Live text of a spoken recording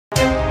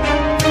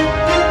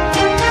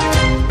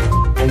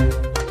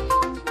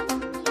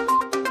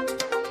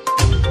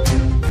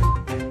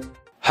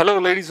Hello,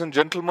 ladies and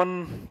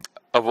gentlemen.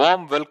 A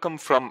warm welcome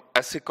from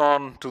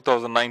ASICON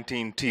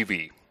 2019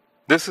 TV.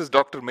 This is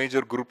Dr.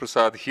 Major Guru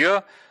Prasad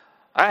here,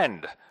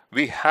 and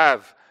we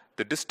have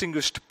the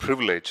distinguished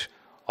privilege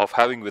of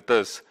having with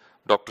us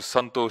Dr.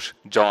 Santhosh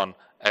John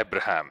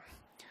Abraham.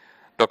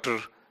 Dr.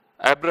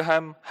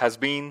 Abraham has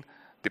been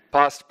the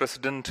past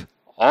president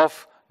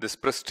of this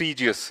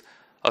prestigious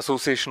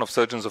Association of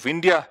Surgeons of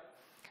India,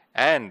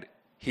 and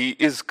he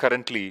is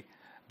currently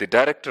the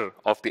director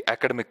of the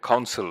Academic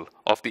Council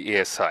of the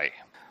ASI.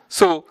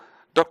 So,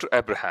 Dr.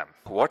 Abraham,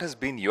 what has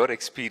been your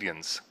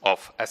experience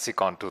of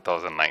ASICON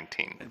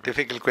 2019?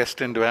 Difficult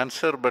question to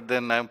answer, but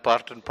then I'm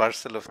part and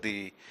parcel of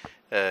the,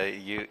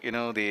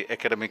 the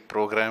academic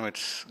program.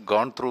 It's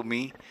gone through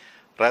me.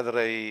 Rather,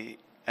 I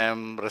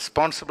am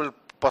responsible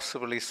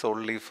possibly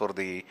solely for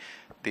the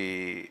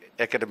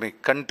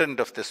academic content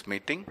of this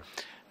meeting.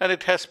 And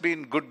it has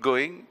been good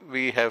going.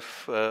 We have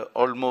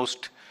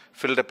almost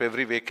filled up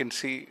every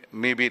vacancy,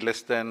 maybe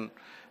less than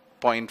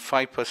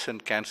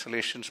 0.5%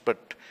 cancellations,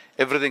 but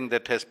everything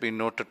that has been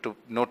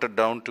noted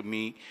down to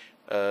me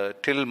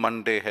till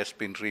Monday has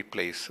been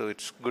replaced. So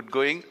it's good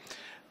going.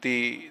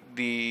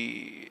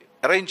 The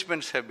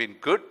arrangements have been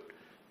good,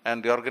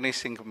 and the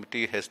organizing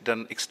committee has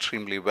done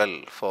extremely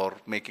well for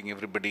making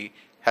everybody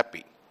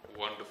happy.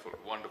 Wonderful,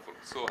 wonderful.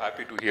 So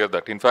happy to hear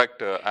that. In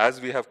fact,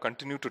 as we have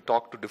continued to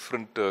talk to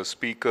different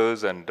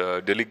speakers and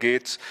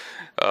delegates,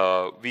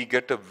 we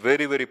get a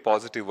very, very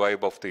positive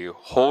vibe of the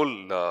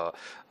whole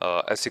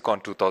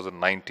ASICON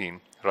 2019,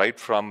 right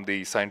from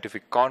the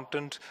scientific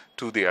content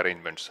to the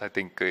arrangements. I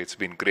think it's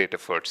been great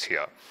efforts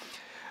here.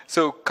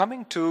 So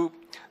coming to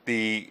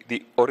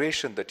the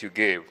oration that you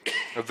gave,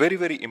 a very,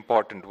 very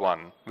important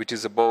one, which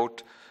is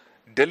about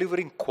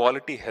delivering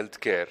quality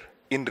healthcare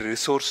in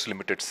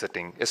resource-limited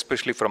setting,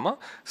 especially from a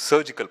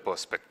surgical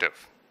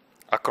perspective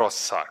across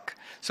SARC.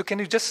 So can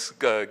you just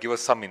give us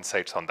some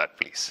insights on that,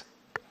 please?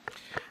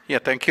 Yeah,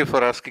 thank you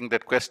for asking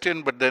that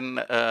question, but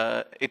then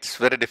it's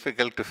very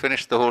difficult to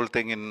finish the whole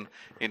thing in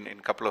a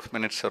couple of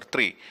minutes or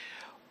three.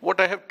 What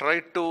I have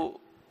tried to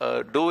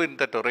do in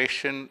that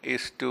oration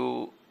is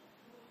to,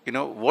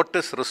 what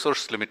is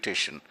resource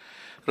limitation?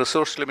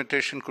 Resource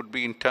limitation could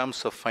be in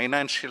terms of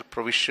financial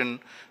provision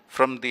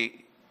from the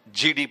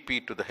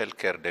GDP to the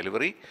healthcare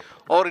delivery,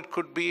 or it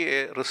could be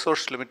a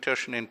resource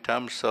limitation in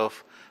terms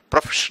of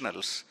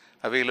professionals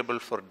available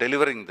for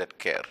delivering that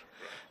care.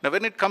 Now,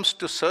 when it comes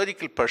to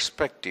surgical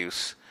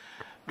perspectives,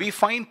 we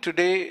find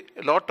today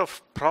a lot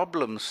of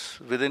problems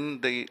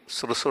within the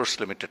resource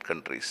limited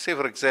countries. Say,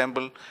 for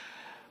example,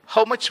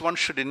 how much one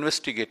should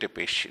investigate a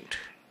patient.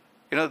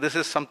 This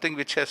is something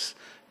which has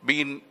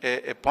been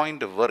a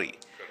point of worry.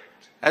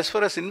 As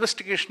far as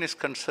investigation is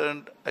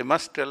concerned, I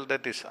must tell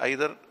that it's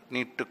either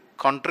need to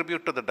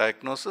contribute to the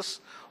diagnosis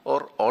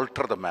or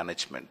alter the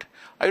management.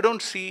 I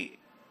don't see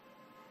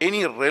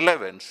any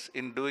relevance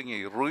in doing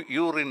a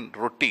urine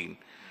routine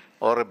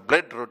or a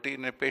blood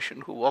routine in a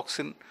patient who walks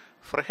in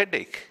for a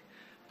headache.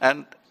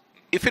 And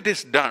if it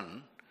is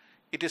done,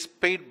 it is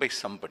paid by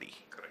somebody.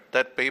 Correct.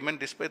 That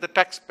payment is by the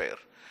taxpayer.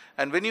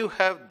 And when you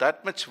have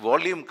that much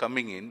volume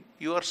coming in,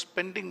 you are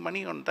spending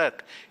money on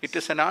that. It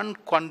is an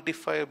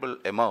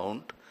unquantifiable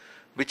amount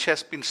which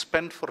has been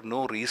spent for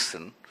no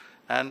reason,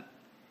 and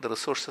the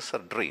resources are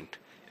drained.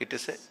 It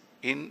is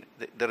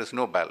there is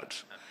no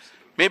balance.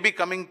 Absolutely. Maybe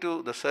coming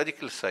to the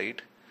surgical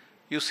side,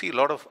 you see a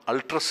lot of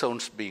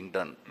ultrasounds being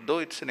done. Though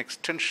it's an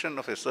extension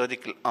of a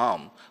surgical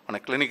arm on a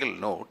clinical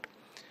note,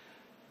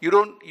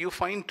 you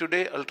find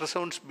today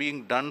ultrasounds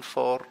being done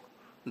for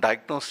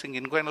diagnosing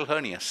inguinal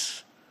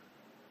hernias.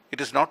 It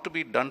is not to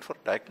be done for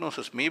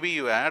diagnosis. Maybe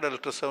you add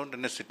ultrasound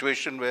in a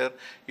situation where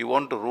you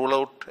want to rule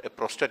out a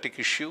prostatic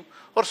issue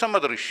or some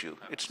other issue.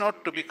 It's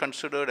not to be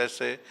considered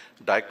as a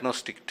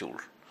diagnostic tool.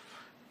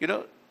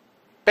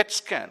 PET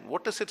scan,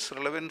 what is its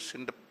relevance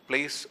in the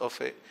place of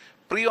a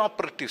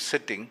preoperative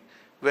setting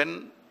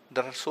when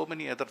there are so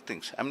many other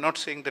things? I'm not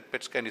saying that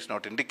PET scan is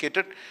not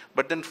indicated,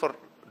 but then for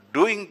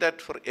doing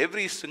that for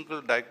every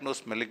single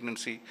diagnosed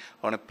malignancy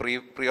on a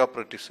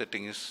preoperative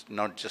setting is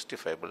not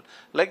justifiable.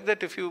 Like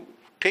that, if you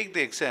take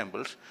the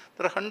examples,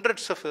 there are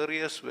hundreds of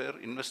areas where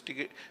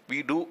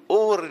we do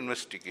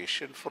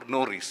over-investigation for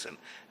no reason,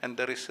 and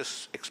there is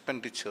this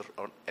expenditure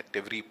at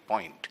every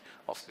point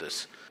of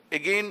this.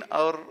 Again,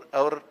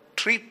 our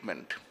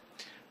treatment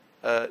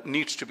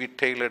needs to be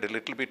tailored a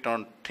little bit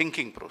on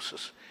thinking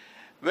process.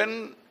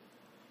 When,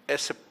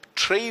 as a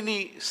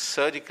trainee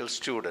surgical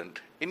student,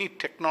 any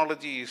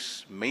technology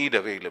is made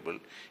available,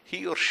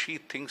 he or she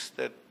thinks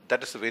that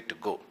that is the way to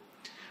go.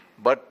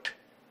 But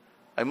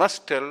I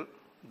must tell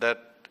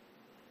that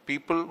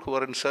people who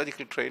are in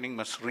surgical training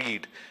must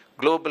read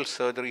Global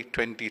Surgery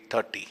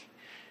 2030.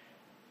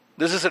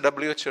 This is a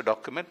WHO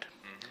document,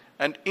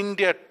 and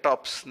India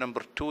tops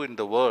number 2 in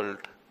the world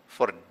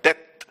for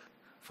death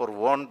for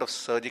want of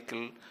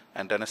surgical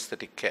and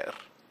anesthetic care.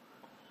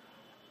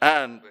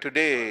 And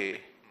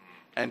today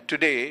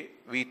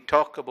we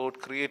talk about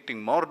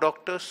creating more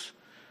doctors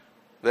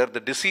where the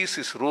disease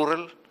is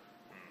rural,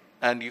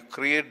 and you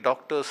create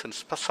doctors and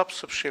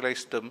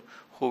subspecialize them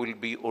who will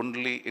be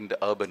only in the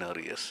urban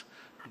areas.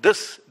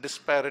 This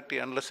disparity,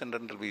 unless and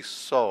until we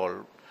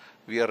solve,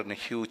 we are in a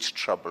huge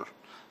trouble.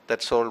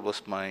 That's all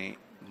was my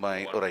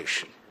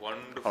oration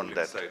Wonderful on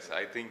that. insights.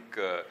 I think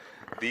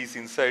these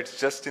insights,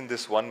 just in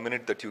this 1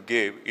 minute that you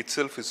gave,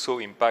 itself is so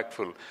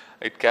impactful.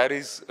 It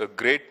carries a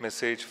great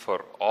message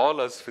for all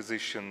us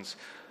physicians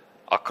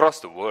across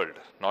the world,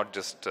 not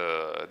just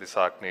the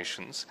SAARC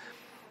nations.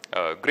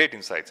 Great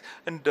insights.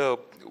 And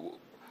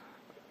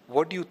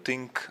what do you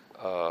think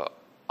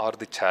are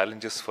the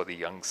challenges for the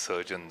young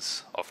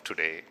surgeons of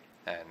today?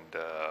 And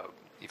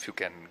if you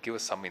can give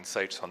us some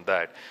insights on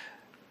that.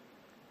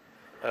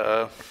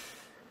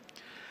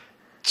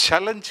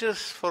 Challenges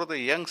for the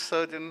young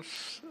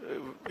surgeons,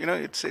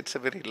 it's a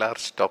very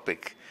large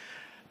topic.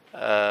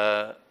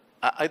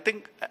 I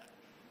think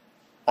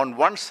on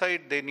one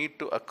side they need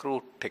to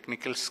accrue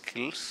technical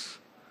skills,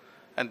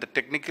 and the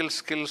technical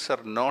skills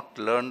are not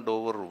learned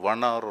over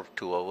 1 hour or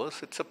 2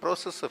 hours. It's a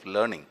process of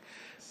learning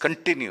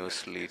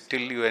continuously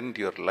till you end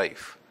your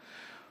life.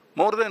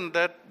 More than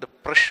that, the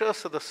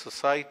pressures of the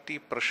society,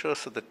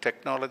 pressures of the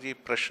technology,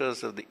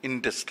 pressures of the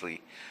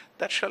industry,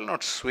 that shall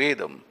not sway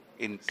them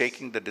in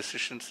taking the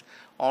decisions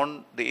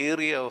on the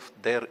area of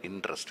their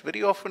interest.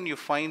 Very often you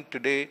find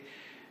today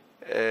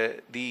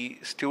the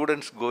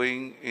students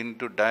going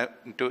into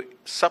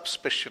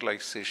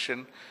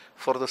subspecialization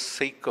for the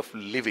sake of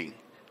living,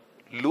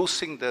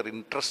 losing their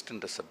interest in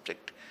the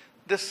subject.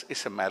 This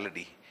is a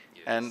malady.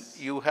 Yes. And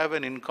you have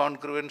an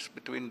incongruence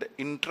between the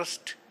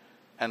interest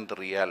and the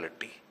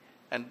reality.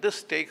 And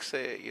this takes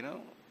a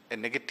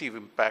negative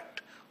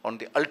impact on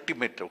the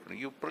ultimate outcome.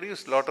 You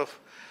produce a lot of,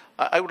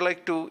 I would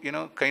like to,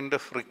 kind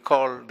of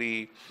recall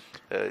the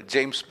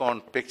James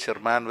Bond picture,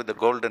 Man with the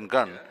Golden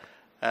Gun. Yeah.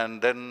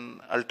 And then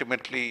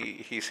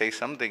ultimately he says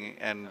something,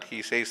 and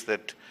he says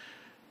that,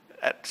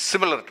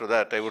 similar to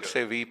that, I would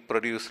say we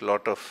produce a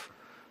lot of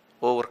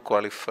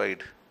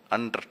overqualified,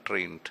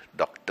 undertrained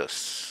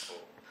doctors.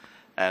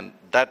 And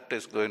that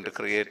is going to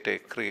create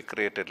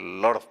a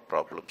lot of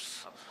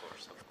problems.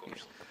 Of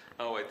course.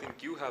 Now, I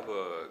think you have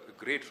a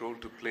great role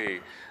to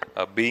play,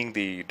 being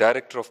the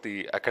director of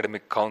the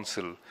Academic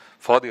Council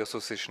for the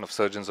Association of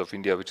Surgeons of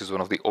India, which is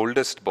one of the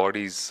oldest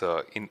bodies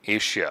in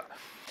Asia.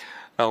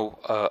 Now,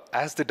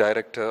 as the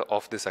director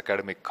of this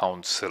Academic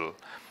Council,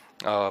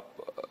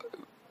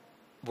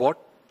 what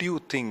do you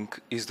think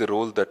is the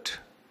role that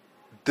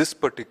this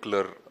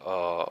particular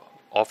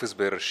office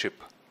bearership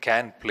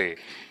can play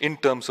in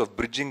terms of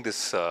bridging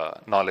this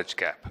knowledge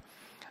gap?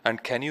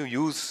 And can you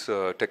use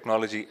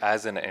technology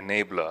as an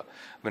enabler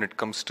when it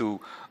comes to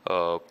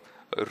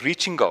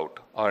reaching out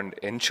and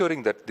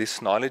ensuring that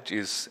this knowledge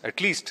is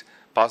at least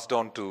passed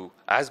on to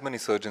as many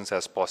surgeons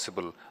as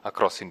possible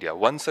across India?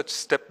 One such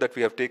step that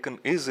we have taken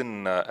is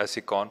in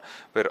ASICON,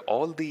 where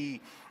all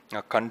the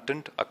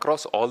content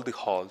across all the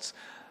halls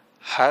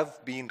have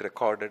been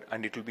recorded,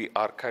 and it will be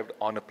archived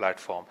on a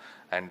platform,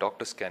 and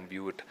doctors can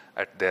view it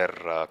at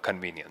their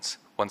convenience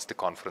once the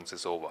conference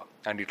is over,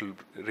 and it will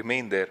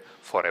remain there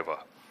forever.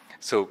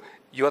 So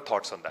your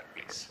thoughts on that,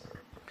 please.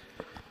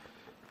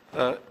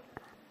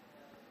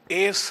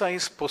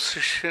 ASI's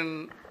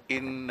position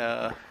in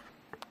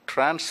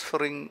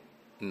transferring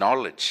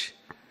knowledge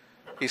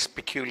is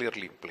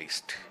peculiarly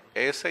placed.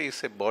 ASI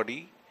is a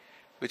body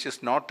which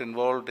is not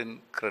involved in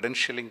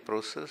credentialing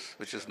process,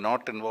 which is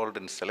not involved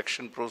in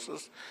selection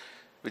process,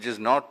 which is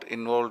not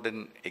involved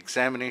in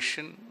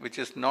examination, which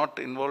is not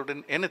involved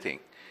in anything.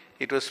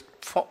 It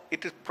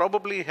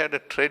probably had a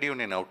trade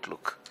union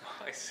outlook.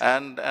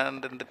 And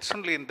it's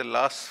only in the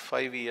last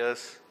 5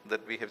 years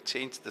that we have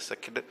changed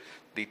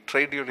the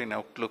trade union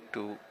outlook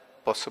to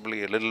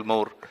possibly a little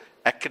more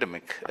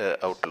academic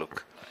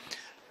outlook.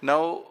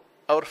 Now,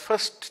 our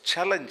first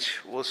challenge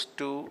was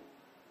to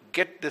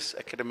get this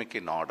academic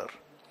in order.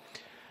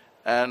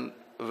 And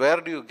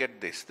where do you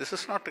get this? This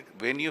is not a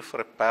venue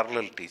for a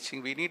parallel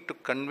teaching. We need to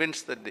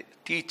convince the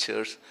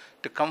teachers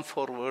to come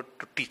forward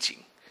to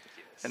teaching.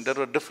 Yes. And there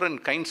are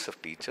different kinds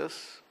of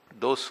teachers.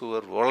 Those who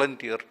are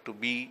volunteer to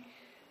be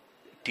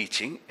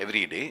teaching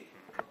every day.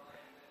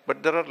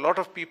 But there are a lot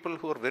of people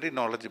who are very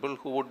knowledgeable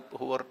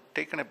who are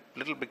taken a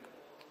little bit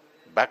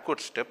backward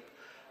step.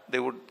 They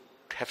would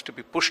have to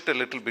be pushed a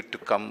little bit to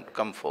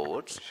come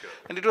forwards. Sure.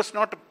 And it was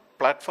not a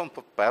platform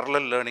for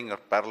parallel learning or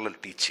parallel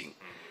teaching.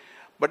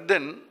 But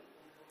then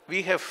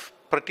we have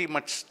pretty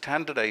much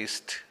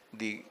standardized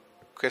the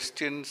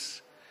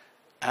questions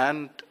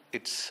and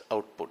its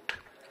output.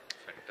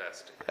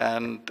 Fantastic.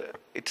 And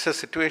it's a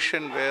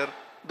situation where,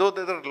 though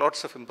there are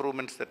lots of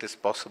improvements that is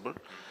possible,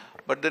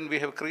 but then we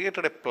have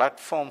created a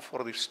platform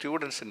for the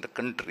students in the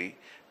country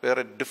where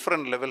at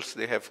different levels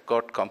they have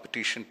got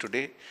competition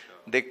today. Sure.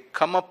 They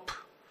come up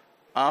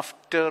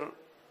after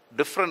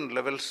different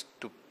levels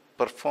to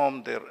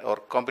perform their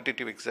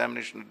competitive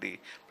examination at the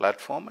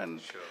platform.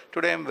 And sure.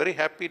 Today I'm very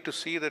happy to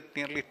see that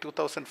nearly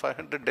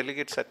 2,500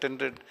 delegates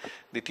attended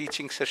the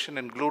teaching session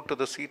and glued to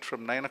the seat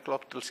from 9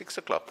 o'clock till 6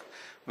 o'clock,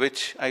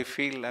 which I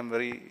feel I'm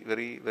very,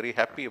 very, very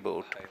happy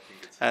about.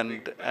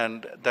 And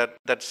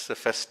that's the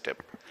first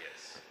step.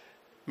 Yes.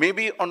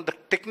 Maybe on the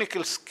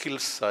technical skill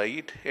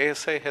side,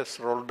 ASI has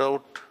rolled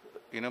out,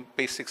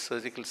 basic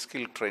surgical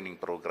skill training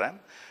program,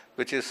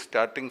 which is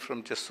starting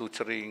from just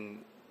suturing,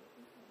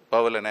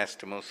 bowel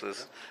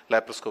anastomosis,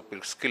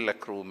 laparoscopic skill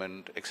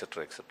accruement,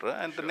 etc., etc.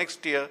 And the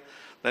next year,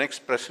 the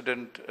next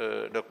president,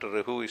 Dr.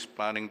 Rahu, is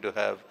planning to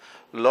have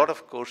a lot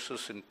of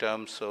courses in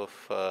terms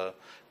of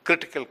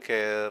critical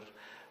care.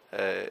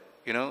 There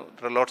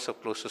are lots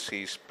of courses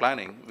he's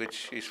planning,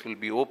 which will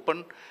be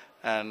open,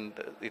 and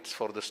it's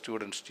for the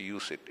students to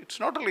use it. It's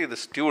not only the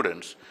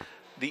students,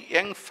 the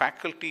young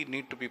faculty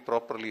need to be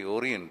properly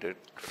oriented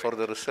for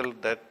the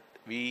result that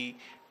we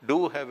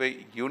do have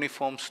a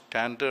uniform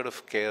standard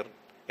of care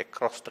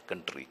across the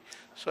country.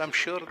 So I'm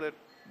sure that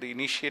the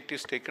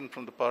initiatives taken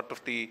from the part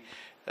of the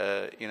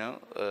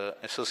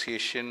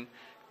association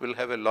will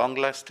have a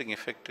long-lasting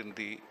effect in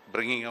the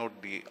bringing out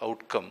the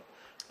outcome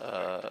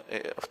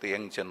of the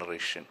young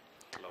generation.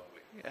 Lovely.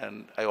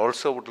 And I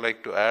also would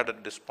like to add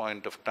at this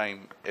point of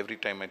time, every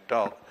time I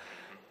talk,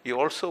 you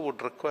also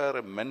would require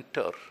a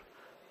mentor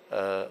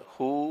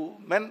who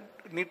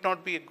need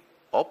not be an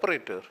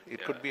operator.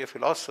 It could be a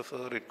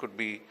philosopher, it could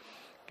be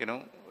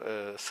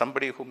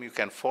somebody whom you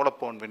can fall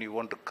upon when you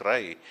want to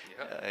cry.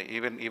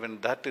 Even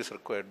that is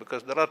required,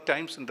 because there are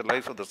times in the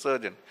life of the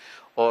surgeon,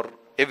 or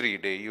every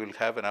day, you will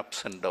have an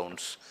ups and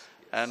downs.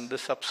 And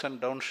this ups and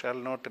downs shall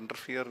not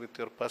interfere with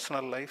your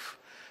personal life.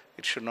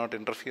 It should not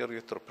interfere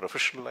with your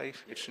professional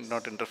life. It should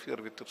not interfere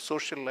with your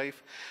social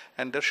life.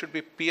 And there should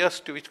be peers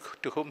to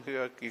whom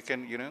you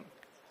can,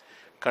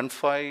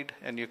 confide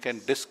and you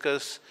can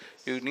discuss.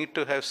 You need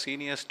to have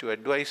seniors to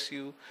advise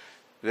you,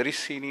 very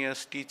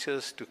seniors,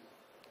 teachers to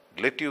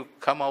let you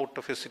come out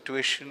of a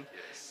situation.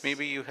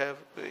 Maybe you have,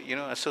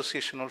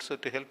 association also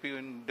to help you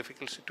in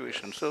difficult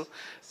situations. So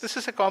this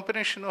is a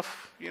combination of,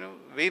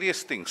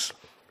 various things.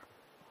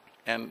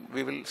 And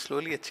we will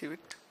slowly achieve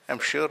it. I'm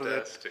sure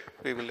that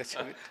we will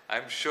achieve it.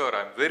 I'm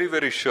very,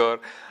 very sure,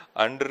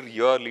 under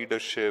your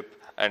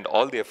leadership and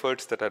all the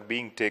efforts that are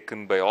being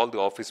taken by all the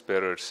office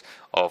bearers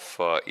of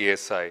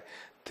ASI,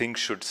 things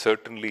should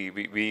certainly,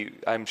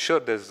 I'm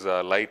sure there's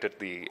a light at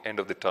the end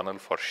of the tunnel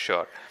for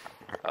sure.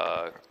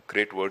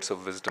 Great words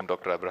of wisdom,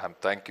 Dr. Abraham.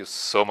 Thank you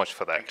so much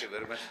for that. Thank you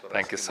very much.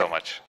 Thank you so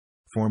much.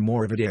 For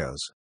more videos,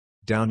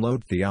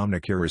 download the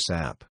Omnicuris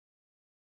app.